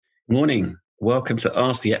Morning. Welcome to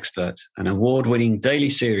Ask the Expert, an award-winning daily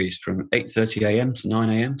series from 8:30 a.m. to 9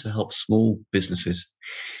 a.m. to help small businesses.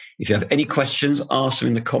 If you have any questions, ask them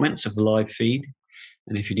in the comments of the live feed.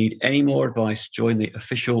 And if you need any more advice, join the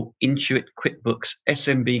official Intuit QuickBooks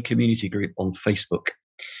SMB community group on Facebook.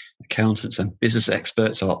 Accountants and business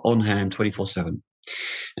experts are on hand 24/7.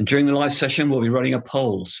 And during the live session, we'll be running a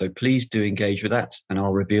poll, so please do engage with that, and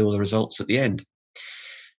I'll reveal the results at the end.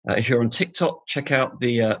 If you're on TikTok, check out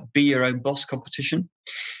the Be Your Own Boss competition.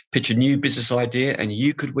 Pitch a new business idea and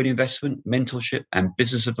you could win investment, mentorship and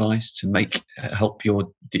business advice to help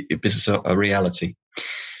your business a reality.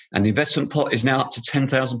 And the investment pot is now up to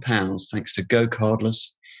 £10,000 thanks to Go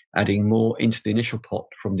Cardless, adding more into the initial pot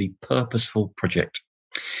from the Purposeful Project.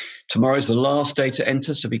 Tomorrow's the last day to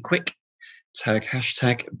enter, so be quick. Tag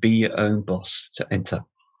hashtag Be Your Own Boss to enter.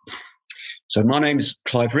 So my name is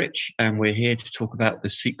Clive Rich, and we're here to talk about the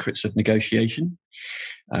secrets of negotiation.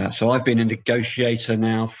 So I've been a negotiator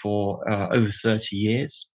now for over 30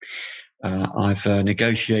 years. I've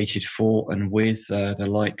negotiated for and with the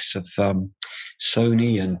likes of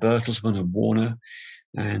Sony and Bertelsmann and Warner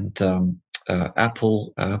and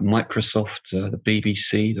Apple, Microsoft, the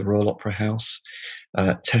BBC, the Royal Opera House,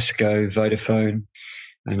 Tesco, Vodafone.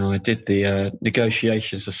 And I did the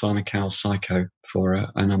negotiations of Simon Cowell's Psycho for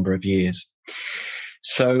a number of years.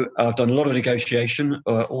 So I've done a lot of negotiation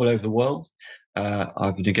all over the world.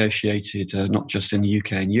 I've negotiated not just in the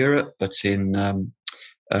UK and Europe, but in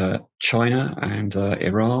China and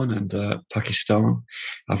Iran and Pakistan.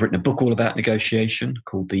 I've written a book all about negotiation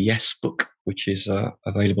called The Yes Book, which is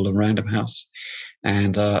available on Random House.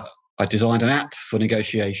 And I designed an app for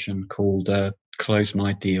negotiation called Close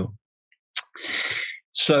My Deal.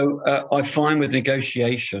 So I find with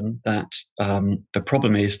negotiation that the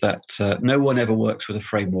problem is that no one ever works with a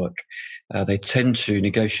framework. They tend to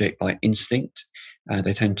negotiate by instinct.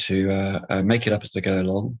 They tend to make it up as they go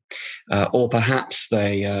along. Or perhaps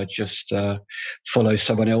they just follow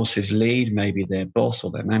someone else's lead, maybe their boss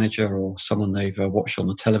or their manager or someone they've watched on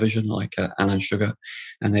the television like Alan Sugar,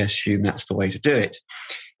 and they assume that's the way to do it.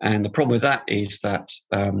 And the problem with that is that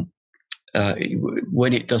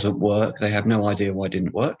when it doesn't work, they have no idea why it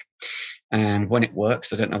didn't work. And when it works,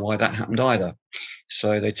 they don't know why that happened either.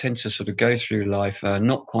 So they tend to sort of go through life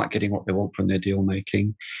not quite getting what they want from their deal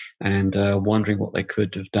making and wondering what they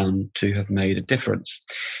could have done to have made a difference.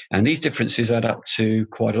 And these differences add up to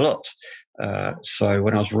quite a lot. So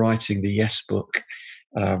when I was writing the Yes Book,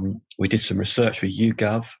 we did some research with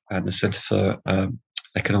YouGov and the Centre for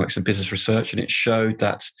Economics and Business Research, and it showed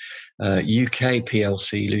that UK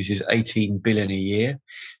PLC loses 18 billion a year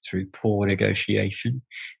through poor negotiation.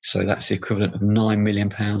 So that's the equivalent of £9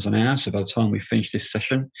 million an hour. So by the time we finish this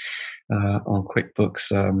session on QuickBooks,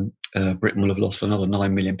 Britain will have lost another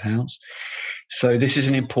 £9 million. So this is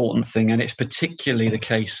an important thing, and it's particularly the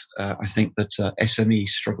case, I think, that SMEs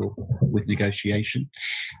struggle with negotiation,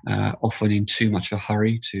 often in too much of a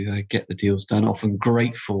hurry to get the deals done, often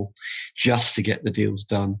grateful just to get the deals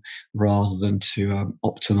done rather than to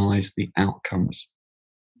optimize the outcomes.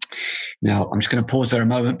 Now, I'm just going to pause there a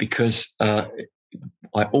moment because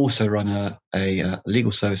I also run a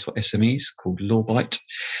legal service for SMEs called LawBite,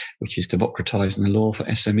 which is democratizing the law for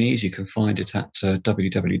SMEs. You can find it at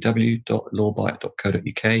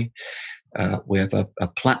www.lawbite.co.uk. We have a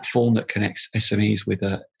platform that connects SMEs with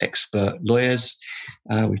expert lawyers.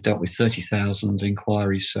 We've dealt with 30,000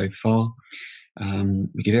 inquiries so far.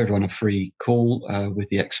 We give everyone a free call with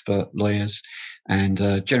the expert lawyers, and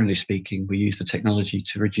generally speaking, we use the technology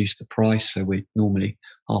to reduce the price. So we're normally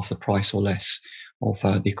half the price or less of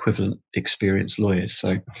the equivalent experienced lawyers. So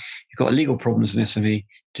if you've got a legal problem as an SME,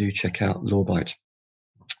 do check out LawBite.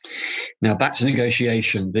 Now back to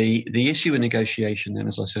negotiation. The issue with negotiation then,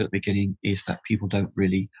 as I said at the beginning, is that people don't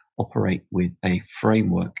really operate with a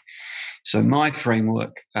framework. So my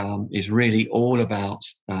framework is really all about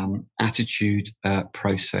attitude,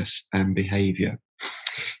 process and behavior.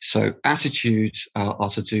 So attitudes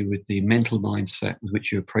are to do with the mental mindset with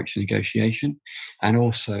which you approach the negotiation, and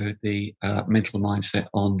also the mental mindset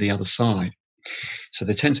on the other side. So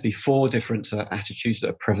there tend to be four different attitudes that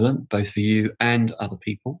are prevalent, both for you and other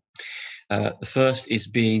people. The first is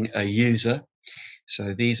being a user.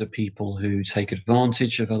 So these are people who take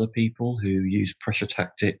advantage of other people, who use pressure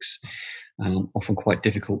tactics, often quite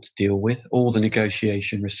difficult to deal with. All the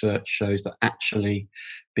negotiation research shows that actually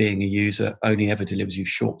being a user only ever delivers you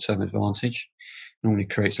short-term advantage. Normally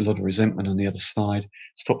creates a lot of resentment on the other side,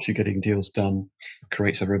 stops you getting deals done,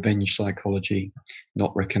 creates a revenge psychology,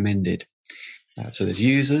 not recommended. So there's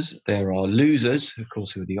users, there are losers, of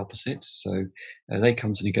course, who are the opposite. So they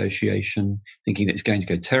come to negotiation thinking that it's going to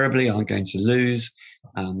go terribly, I'm going to lose,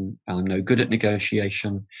 I'm no good at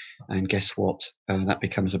negotiation, and guess what? That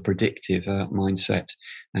becomes a predictive mindset,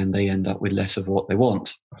 and they end up with less of what they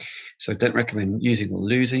want. So don't recommend using or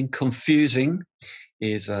losing. Confusing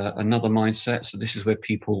is another mindset. So this is where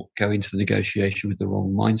people go into the negotiation with the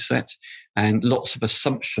wrong mindset and lots of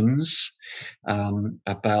assumptions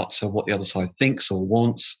about what the other side thinks or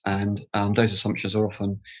wants. And those assumptions are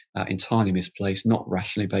often entirely misplaced, not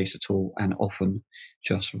rationally based at all, and often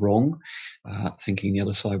just wrong, thinking the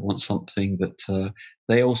other side wants something that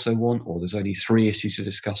they also want, or there's only 3 issues to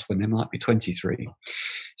discuss when there might be 23.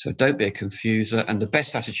 So don't be a confuser. And the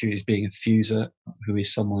best attitude is being a fuser, who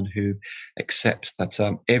is someone who accepts that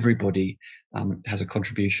everybody has a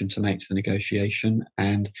contribution to make to the negotiation,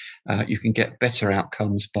 and you can get better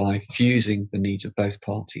outcomes by fusing the needs of both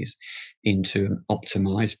parties into an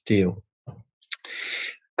optimized deal.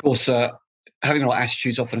 Of course, having the right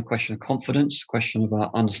attitude is often a question of confidence, a question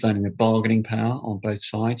about understanding the bargaining power on both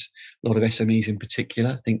sides. A lot of SMEs in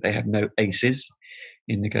particular think they have no aces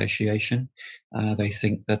in negotiation. They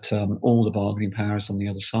think that all the bargaining power is on the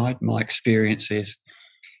other side. My experience is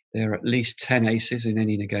there are at least 10 aces in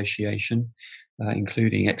any negotiation,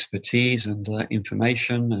 including expertise and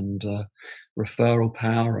information and referral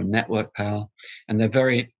power and network power. And they're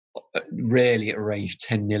very rarely arranged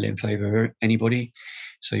 10-0 in favour of anybody.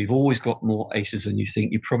 So you've always got more aces than you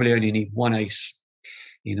think. You probably only need 1 ace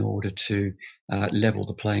in order to level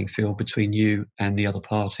the playing field between you and the other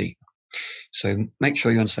party. So make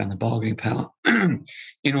sure you understand the bargaining power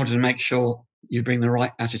in order to make sure you bring the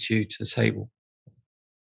right attitude to the table.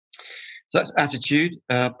 So that's attitude.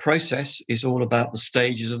 Process is all about the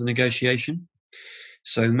stages of the negotiation.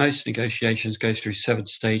 So most negotiations go through 7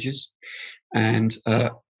 stages, and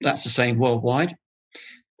that's the same worldwide.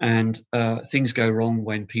 And things go wrong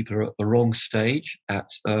when people are at the wrong stage at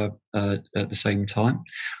the same time,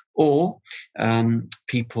 or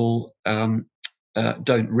people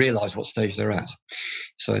don't realize what stage they're at.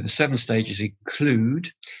 So the 7 stages include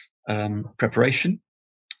preparation,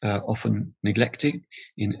 often neglected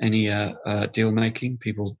in any deal making.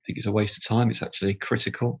 People think it's a waste of time. It's actually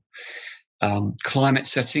critical. Climate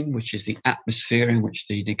setting, which is the atmosphere in which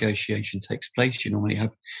the negotiation takes place. You normally have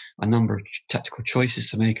a number of tactical choices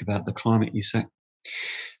to make about the climate you set.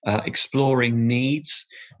 Exploring needs.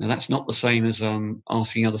 Now, that's not the same as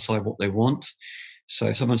asking the other side what they want. So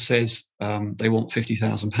if someone says they want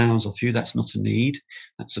 £50,000 off you, that's not a need.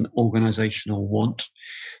 That's an organisational want.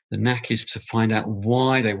 The knack is to find out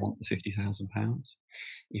why they want the £50,000.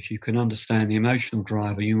 If you can understand the emotional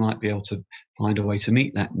driver, you might be able to find a way to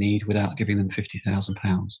meet that need without giving them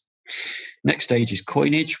 £50,000. Next stage is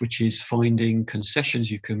coinage, which is finding concessions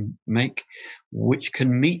you can make which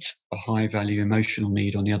can meet a high value emotional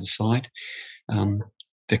need on the other side.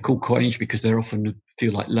 They're called coinage because they often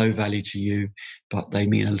feel like low value to you, but they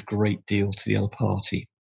mean a great deal to the other party.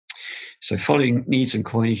 So following needs and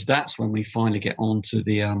coinage, that's when we finally get on to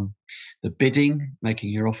the bidding,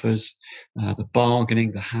 making your offers, the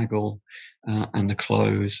bargaining, the haggle, and the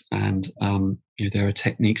close. And there are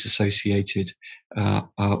techniques associated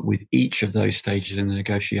with each of those stages in the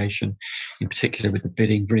negotiation. In particular, with the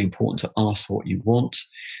bidding, very important to ask what you want,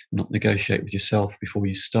 not negotiate with yourself before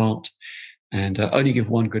you start, and only give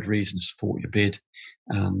 1 good reason to support your bid.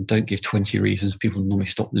 Don't give 20 reasons. People normally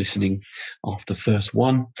stop listening after the first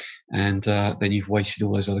one, and then you've wasted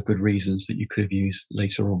all those other good reasons that you could have used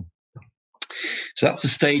later on. So that's the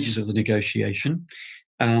stages of the negotiation.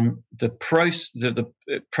 The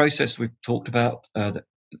process we've talked about,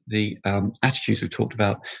 the attitudes we've talked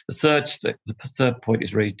about. The third point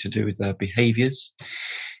is really to do with behaviours.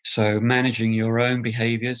 So managing your own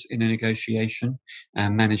behaviours in a negotiation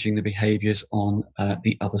and managing the behaviours on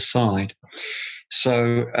the other side.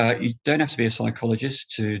 So you don't have to be a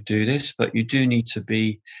psychologist to do this, but you do need to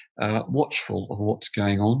be watchful of what's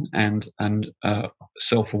going on and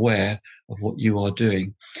self-aware of what you are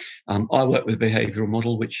doing. I work with a behavioural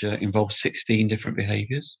model which involves 16 different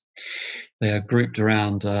behaviours. They are grouped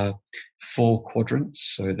around 4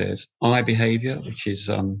 quadrants. So there's I behaviour, which is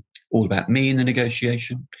all about me in the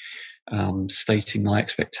negotiation, stating my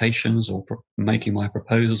expectations or making my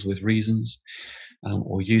proposals with reasons,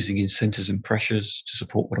 or using incentives and pressures to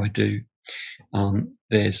support what I do.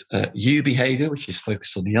 There's you behaviour, which is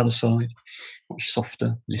focused on the other side, much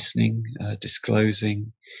softer, listening,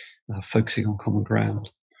 disclosing, focusing on common ground.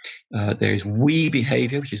 There is we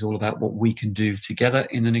behaviour, which is all about what we can do together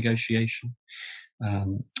in the negotiation.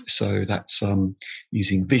 So that's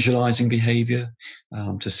using visualizing behavior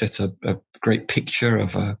to set a great picture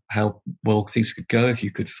of how well things could go if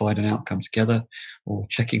you could find an outcome together, or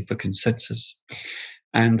checking for consensus.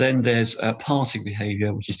 And then there's parting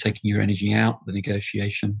behavior, which is taking your energy out of the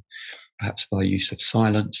negotiation, perhaps by use of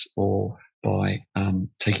silence, or by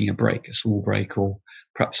taking a break, a small break, or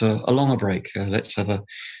perhaps a longer break. Let's have a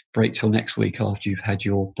break till next week after you've had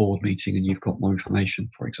your board meeting and you've got more information,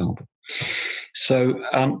 for example. So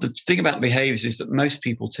the thing about behaviors is that most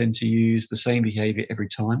people tend to use the same behavior every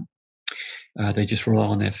time. They just rely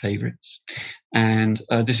on their favorites. And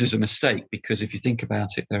this is a mistake, because if you think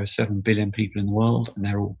about it, there are 7 billion people in the world, and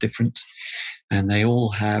they're all different. And they all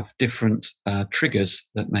have different triggers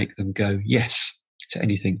that make them go yes to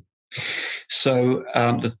anything. So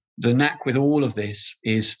the knack with all of this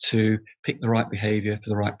is to pick the right behavior for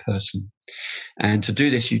the right person. And to do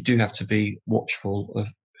this, you do have to be watchful of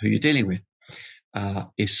who you're dealing with.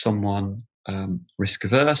 Is someone risk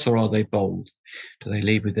averse, or are they bold? Do they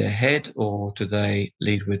lead with their head, or do they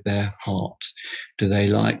lead with their heart? Do they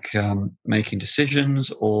like making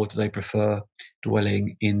decisions, or do they prefer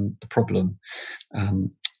dwelling in the problem?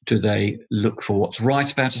 Do they look for what's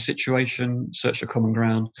right about a situation, search for common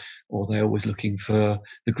ground, or are they always looking for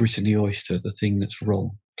the grit in the oyster, the thing that's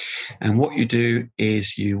wrong? And what you do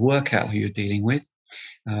is you work out who you're dealing with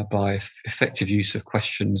by effective use of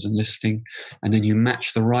questions and listening, and then you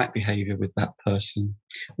match the right behavior with that person,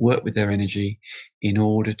 work with their energy in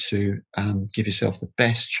order to give yourself the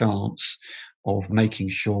best chance of making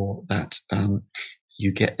sure that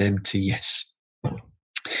you get them to yes.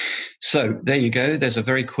 So there you go. There's a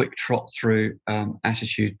very quick trot through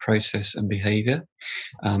attitude, process, and behavior.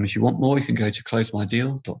 If you want more, you can go to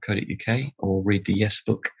closemydeal.co.uk or read the Yes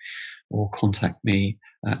book, or contact me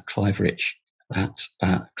at Clive Rich at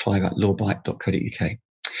clive@lawbite.co.uk.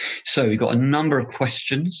 So we've got a number of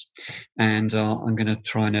questions, and I'm going to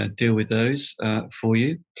try and deal with those for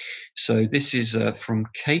you. So this is from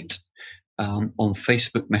Kate on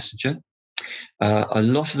Facebook Messenger. A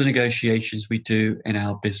lot of the negotiations we do in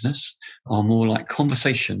our business are more like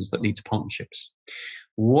conversations that lead to partnerships.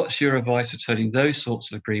 What's your advice for turning those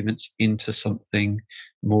sorts of agreements into something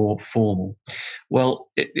more formal? Well,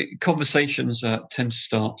 conversations tend to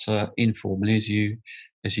start informally, as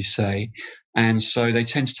you say, and so they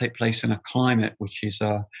tend to take place in a climate which is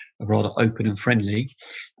rather open and friendly.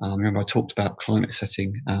 Remember, I talked about climate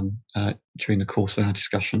setting during the course of our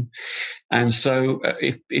discussion, and so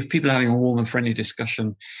if people are having a warm and friendly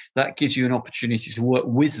discussion, that gives you an opportunity to work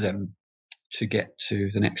with them to get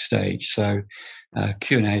to the next stage. So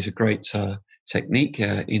Q&A is a great technique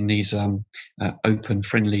in these open,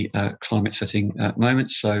 friendly climate setting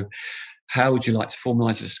moments. So how would you like to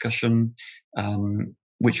formalize the discussion?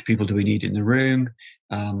 Which people do we need in the room?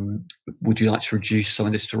 Would you like to reduce some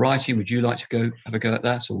of this to writing? Would you like to have a go at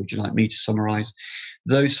that? Or would you like me to summarize?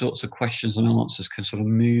 Those sorts of questions and answers can sort of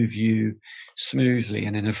move you smoothly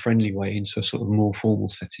and in a friendly way into a sort of more formal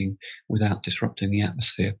setting without disrupting the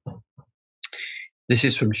atmosphere. This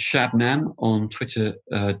is from Shabnam on Twitter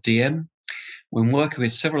DM. When working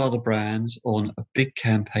with several other brands on a big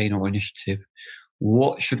campaign or initiative,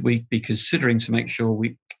 what should we be considering to make sure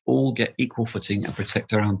we all get equal footing and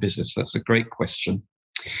protect our own business? That's a great question.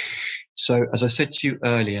 So as I said to you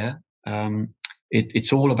earlier,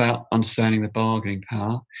 it's all about understanding the bargaining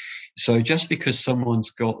power. So just because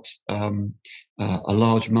someone's got a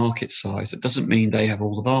large market size, it doesn't mean they have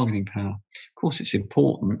all the bargaining power. Of course, it's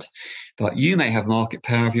important, but you may have market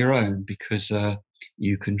power of your own because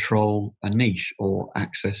you control a niche, or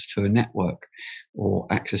access to a network, or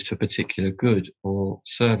access to a particular good or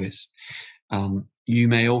service. You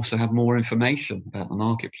may also have more information about the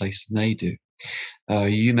marketplace than they do.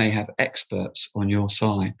 You may have experts on your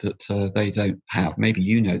side that they don't have. Maybe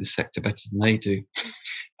you know the sector better than they do.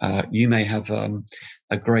 You may have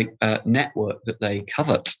a great network that they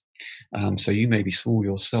covet. So you may be small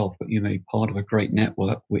yourself, but you may be part of a great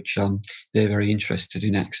network which they're very interested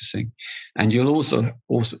in accessing. And you'll also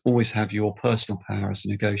always have your personal power as a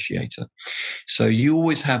negotiator. So you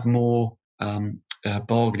always have more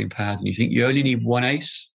bargaining power than you think. You only need one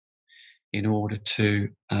ace in order to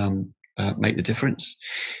make the difference.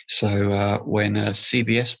 So when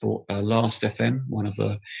CBS bought Last FM, one of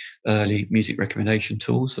the early music recommendation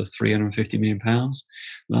tools, for £350 million,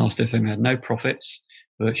 Last FM had no profits,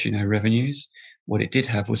 virtually no revenues. What it did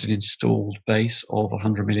have was an installed base of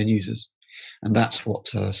 100 million users. And that's what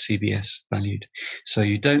CBS valued. So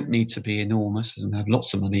you don't need to be enormous and have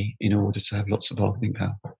lots of money in order to have lots of bargaining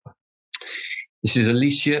power. This is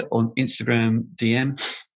Alicia on Instagram DM.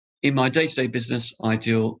 in my day-to-day business, I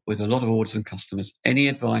deal with a lot of orders and customers. Any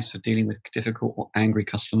advice for dealing with difficult or angry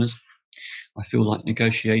customers? I feel like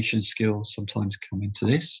negotiation skills sometimes come into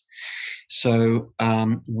this. So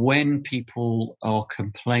when people are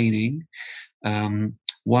complaining,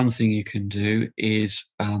 one thing you can do is,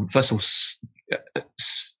 first of all,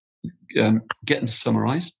 get them to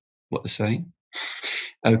summarize what they're saying.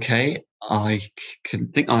 Okay, I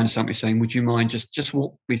think I understand what you're saying. Would you mind just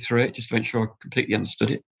walk me through it, just to make sure I completely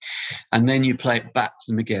understood it? And then you play it back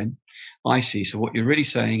to them again. I see. So what you're really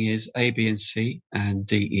saying is A, B, and C, and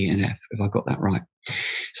D, E, and F, if I got that right.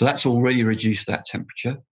 So that's already reduced that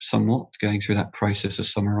temperature somewhat, going through that process of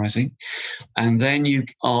summarizing. And then you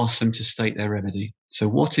ask them to state their remedy. So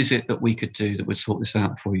what is it that we could do that would sort this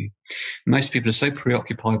out for you? Most people are so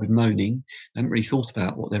preoccupied with moaning, they haven't really thought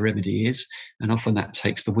about what their remedy is, and often that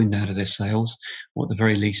takes the wind out of their sails, or at the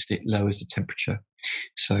very least it lowers the temperature.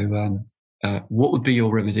 So what would be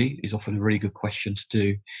your remedy is often a really good question to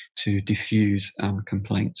do to diffuse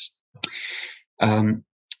complaints.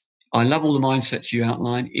 I love all the mindsets you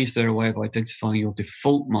outline. Is there a way of identifying your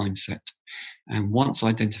default mindset? And once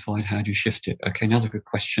identified, how do you shift it? Okay, another good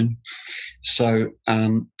question. So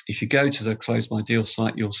if you go to the Close My Deal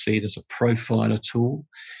site, you'll see there's a profiler tool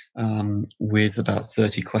with about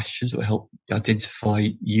 30 questions that will help identify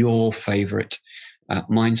your favorite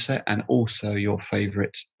mindset and also your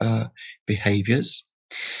favorite behaviors.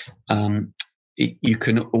 You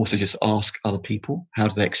can also just ask other people, how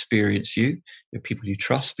do they experience you? The people you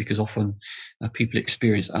trust, because often people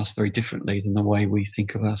experience us very differently than the way we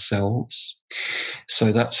think of ourselves.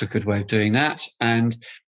 So that's a good way of doing that. And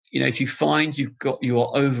if you find you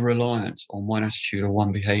are over-reliant on one attitude or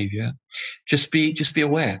one behavior, just be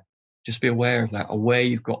aware. Just be aware of that, aware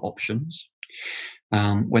you've got options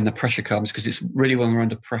when the pressure comes, because it's really when we're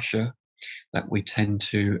under pressure that we tend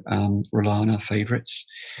to rely on our favorites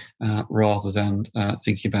rather than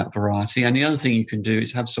thinking about variety. And the other thing you can do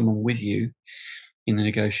is have someone with you in the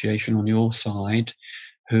negotiation on your side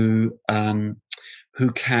who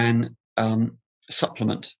can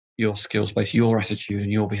supplement your skills base, your attitude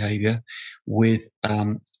and your behavior with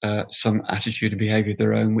some attitude and behavior of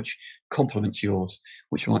their own, which complements yours,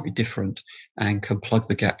 which might be different and can plug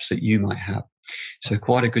the gaps that you might have. So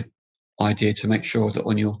quite a good idea to make sure that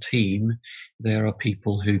on your team there are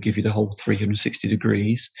people who give you the whole 360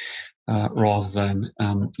 degrees rather than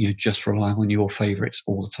just relying on your favorites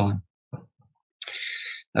all the time.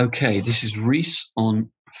 Okay, this is Reese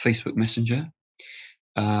on Facebook Messenger.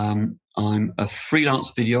 I'm a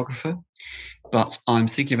freelance videographer, but I'm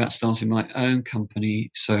thinking about starting my own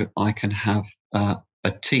company so I can have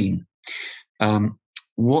a team.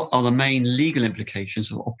 What are the main legal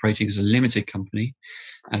implications of operating as a limited company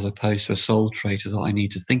as opposed to a sole trader that I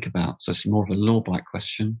need to think about? So it's more of a LawBite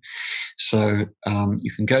question. So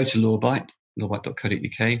you can go to LawBite,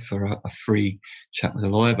 lawbite.co.uk for a free chat with a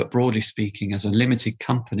lawyer. But broadly speaking, as a limited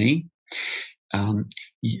company,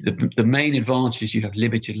 the main advantage is you have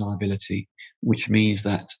limited liability, which means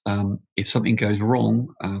that if something goes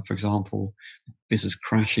wrong, for example, business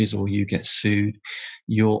crashes or you get sued,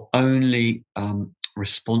 you're only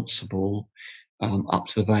responsible up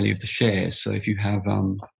to the value of the shares. So if you have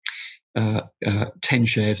 10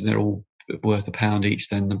 shares and they're all worth £1 each,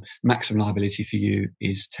 then the maximum liability for you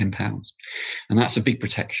is £10. And that's a big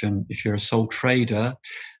protection. If you're a sole trader,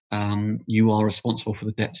 you are responsible for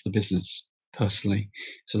the debts of the business personally.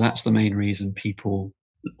 So that's the main reason people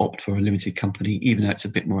opt for a limited company, even though it's a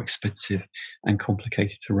bit more expensive and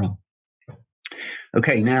complicated to run.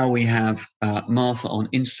 Okay, now we have Martha on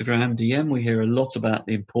Instagram DM. We hear a lot about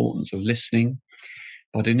the importance of listening,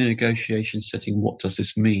 but in a negotiation setting, what does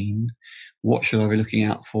this mean? What should I be looking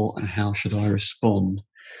out for, and how should I respond?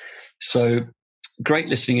 So great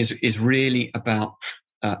listening is really about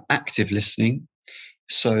active listening.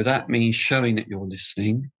 So that means showing that you're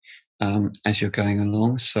listening as you're going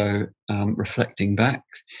along. So reflecting back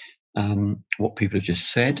what people have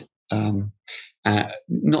just said,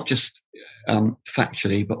 not just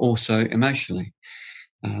factually, but also emotionally.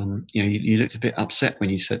 You looked a bit upset when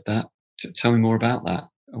you said that. Tell me more about that.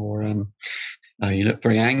 Or you looked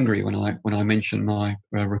very angry when I mentioned my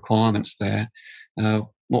requirements there.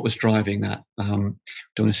 What was driving that? Don't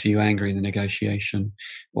want to see you angry in the negotiation.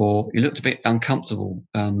 Or you looked a bit uncomfortable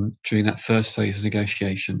during that first phase of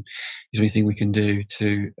negotiation. Is there anything we can do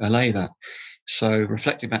to allay that? So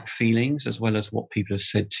reflecting back feelings as well as what people have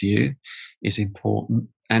said to you is important.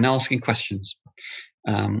 And asking questions.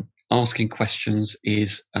 Asking questions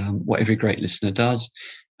is what every great listener does.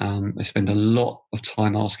 They spend a lot of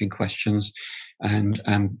time asking questions and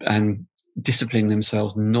disciplining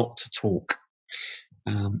themselves not to talk.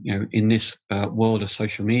 In this world of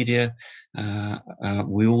social media,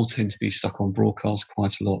 we all tend to be stuck on broadcast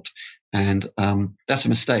quite a lot. And that's a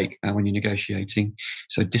mistake when you're negotiating.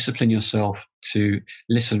 So discipline yourself to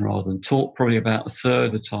listen rather than talk. Probably about a third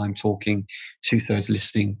of the time talking, 2/3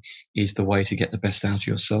 listening is the way to get the best out of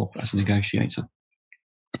yourself as a negotiator.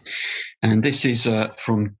 And this is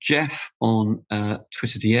from Jeff on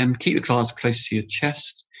Twitter DM. Keep your cards close to your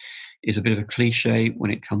chest is a bit of a cliche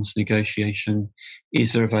when it comes to negotiation.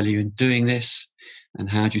 Is there a value in doing this? And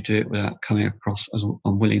how do you do it without coming across as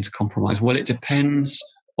unwilling to compromise? Well, it depends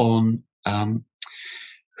on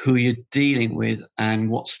who you're dealing with and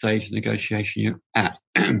what stage of negotiation you're at.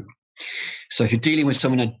 So if you're dealing with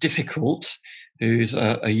someone difficult who's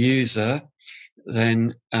a user,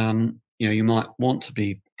 then you might want to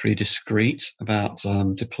be pretty discreet about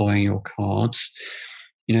deploying your cards.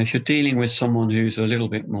 If you're dealing with someone who's a little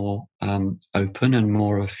bit more open and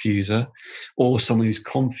more of a fuser, or someone who's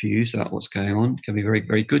confused about what's going on, it can be very,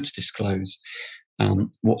 very good to disclose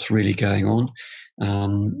what's really going on.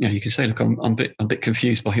 You can say, "Look, I'm a bit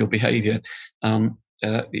confused by your behaviour. Tell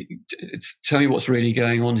me what's really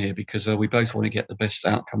going on here, because we both want to get the best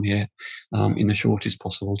outcome here in the shortest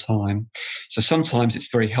possible time." So sometimes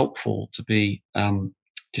it's very helpful to be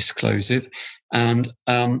disclosive, and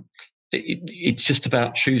it's just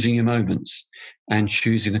about choosing your moments and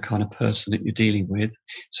choosing the kind of person that you're dealing with.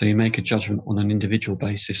 So you make a judgment on an individual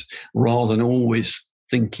basis rather than always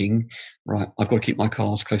thinking, right, I've got to keep my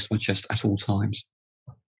cards close to my chest at all times.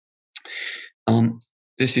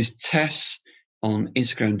 This is Tess on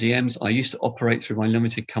Instagram DMs. I used to operate through my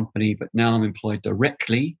limited company, but now I'm employed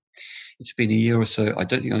directly. It's been a year or so. I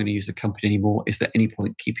don't think I'm going to use the company anymore. Is there any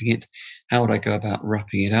point keeping it? How would I go about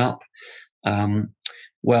wrapping it up?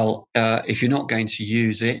 Well, if you're not going to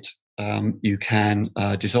use it, you can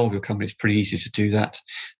dissolve your company. It's pretty easy to do that.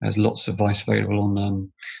 There's lots of advice available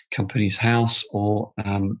on Companies House, or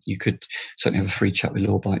you could certainly have a free chat with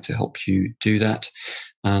Lawbite to help you do that.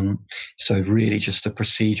 So really just a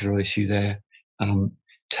procedural issue there,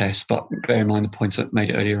 Tess. But bear in mind the point I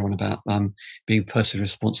made earlier on about being personally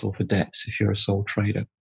responsible for debts if you're a sole trader.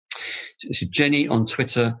 So this is Jenny on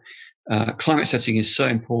Twitter. Climate setting is so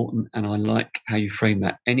important, and I like how you frame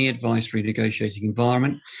that. Any advice for renegotiating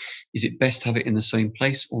environment? Is it best to have it in the same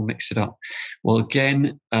place or mix it up? Well,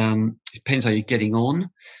 again, it depends how you're getting on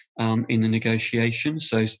in the negotiation,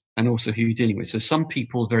 and also who you're dealing with. So some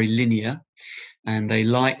people are very linear, and they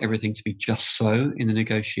like everything to be just so in the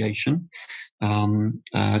negotiation.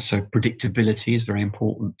 So predictability is very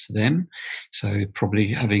important to them. So probably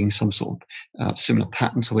having some sort of similar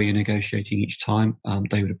pattern to where you're negotiating each time,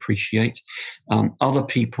 they would appreciate. Other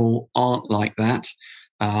people aren't like that.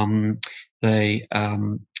 They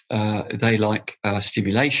like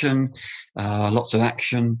stimulation, lots of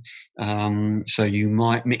action. So you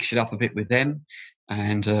might mix it up a bit with them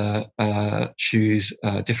and choose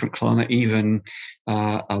a different climate, even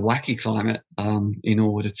a wacky climate, in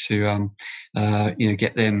order to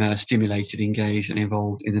get them stimulated, engaged, and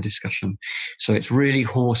involved in the discussion. So it's really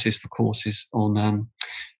horses for courses on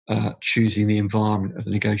choosing the environment of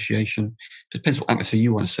the negotiation. It depends what atmosphere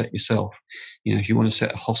you want to set yourself. If you want to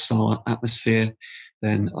set a hostile atmosphere,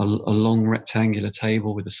 then a long rectangular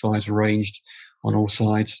table with the sides arranged on all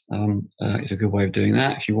sides is a good way of doing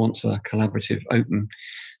that. If you want a collaborative, open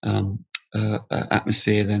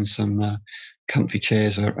atmosphere, then some comfy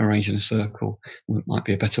chairs are arranged in a circle might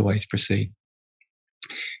be a better way to proceed.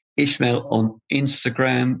 Ishmael on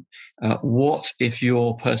Instagram. What if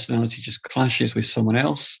your personality just clashes with someone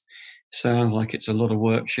else? Sounds like it's a lot of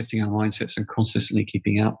work shifting our mindsets and consistently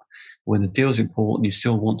keeping up. When the deal's important, you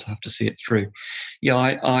still want to have to see it through. Yeah,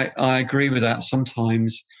 I agree with that.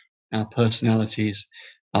 Sometimes our personalities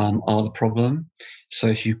are the problem. So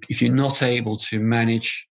if you're not able to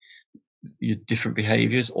manage your different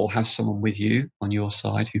behaviors or have someone with you on your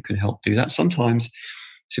side who can help do that, sometimes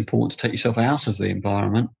it's important to take yourself out of the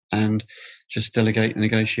environment and just delegate the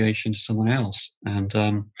negotiation to someone else, and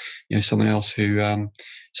someone else who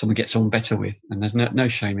someone gets on better with. And there's no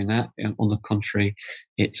shame in that. On the contrary,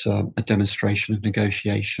 it's a demonstration of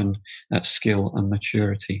negotiation, skill and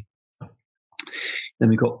maturity. Then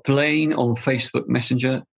we've got Blaine on Facebook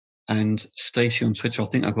Messenger and Stacey on Twitter. I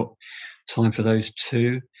think I've got time for those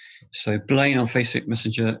two. So Blaine on Facebook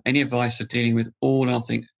Messenger, any advice for dealing with all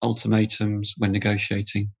ultimatums when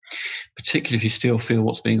negotiating, particularly if you still feel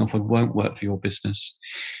what's being offered won't work for your business,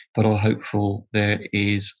 but are hopeful there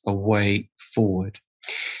is a way forward?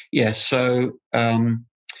 Yeah, so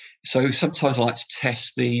sometimes I like to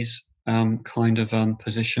test these kind of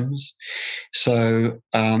positions. So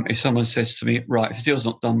if someone says to me, right, if the deal's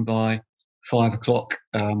not done by 5 o'clock,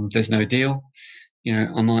 there's no deal.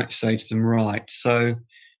 I might say to them, right, so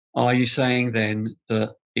are you saying then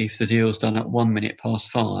that if the deal's done at 1 minute past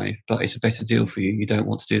 5, but it's a better deal for you, you don't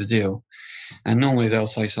want to do the deal? And normally they'll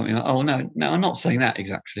say something like, oh, no, I'm not saying that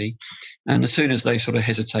exactly. And as soon as they sort of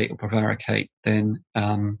hesitate or prevaricate, then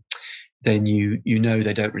you know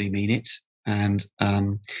they don't really mean it. And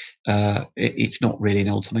it's not really an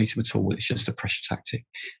ultimatum at all. It's just a pressure tactic.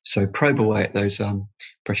 So probe away at those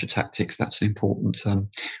pressure tactics. That's an important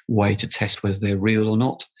way to test whether they're real or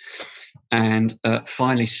not. And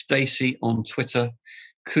finally, Stacey on Twitter,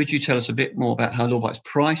 could you tell us a bit more about how Lawbite's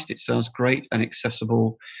priced? It sounds great and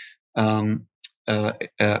accessible. I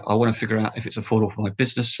want to figure out if it's affordable for my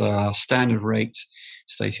business. So our standard rate,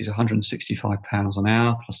 Stacey, is £165 an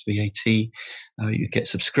hour plus VAT. You get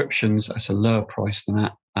subscriptions at a lower price than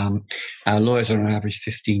that. Our lawyers are on average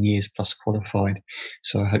 15 years plus qualified.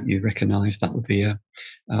 So I hope you recognise that would be a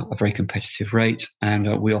very competitive rate.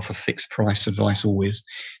 And we offer fixed price advice always.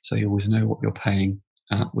 So you always know what you're paying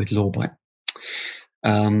with Lawbite.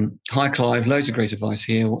 Hi, Clive. Loads of great advice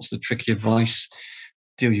here. What's the tricky advice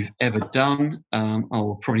deal you've ever done?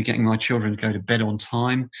 Probably getting my children to go to bed on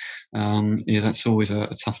time. That's always a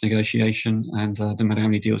tough negotiation, and no matter how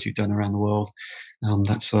many deals you've done around the world,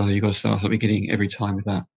 that's you've got to start at the beginning every time with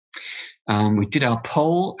that. We did our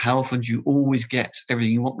poll. How often do you always get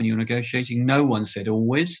everything you want when you're negotiating? No one said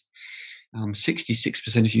always.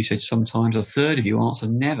 66% of you said sometimes. A third of you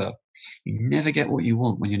answered never. You never get what you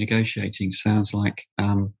want when you're negotiating. Sounds like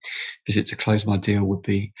visit to close my deal would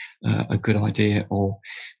be a good idea, or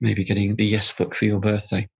maybe getting the Yes book for your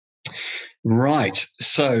birthday. Right.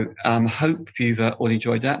 So hope you've all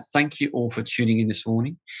enjoyed that. Thank you all for tuning in this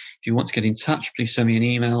morning. If you want to get in touch, please send me an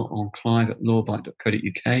email on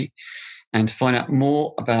clive@lawbite.co.uk. And to find out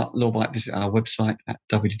more about Lawbite, visit our website at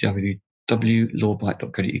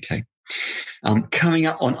www.lawbite.co.uk. Coming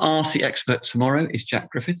up on Ask the Expert tomorrow is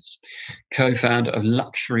Jack Griffiths, co-founder of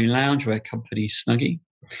luxury loungewear company Snuggie.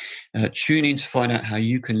 Tune in to find out how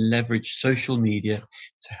you can leverage social media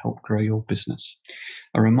to help grow your business.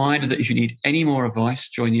 A reminder that if you need any more advice,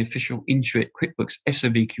 join the official Intuit QuickBooks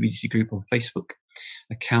SMB community group on Facebook.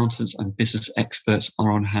 Accountants and business experts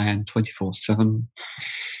are on hand 24/7.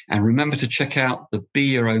 And remember to check out the Be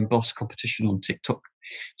Your Own Boss competition on TikTok.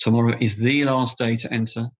 Tomorrow is the last day to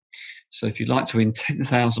enter. So if you'd like to win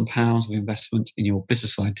 £10,000 of investment in your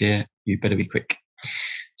business idea, you better be quick.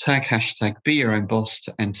 Tag hashtag Be Your Own Boss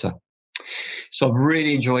to enter. So I've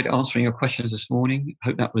really enjoyed answering your questions this morning.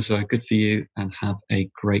 Hope that was good for you, and have a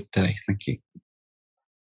great day. Thank you.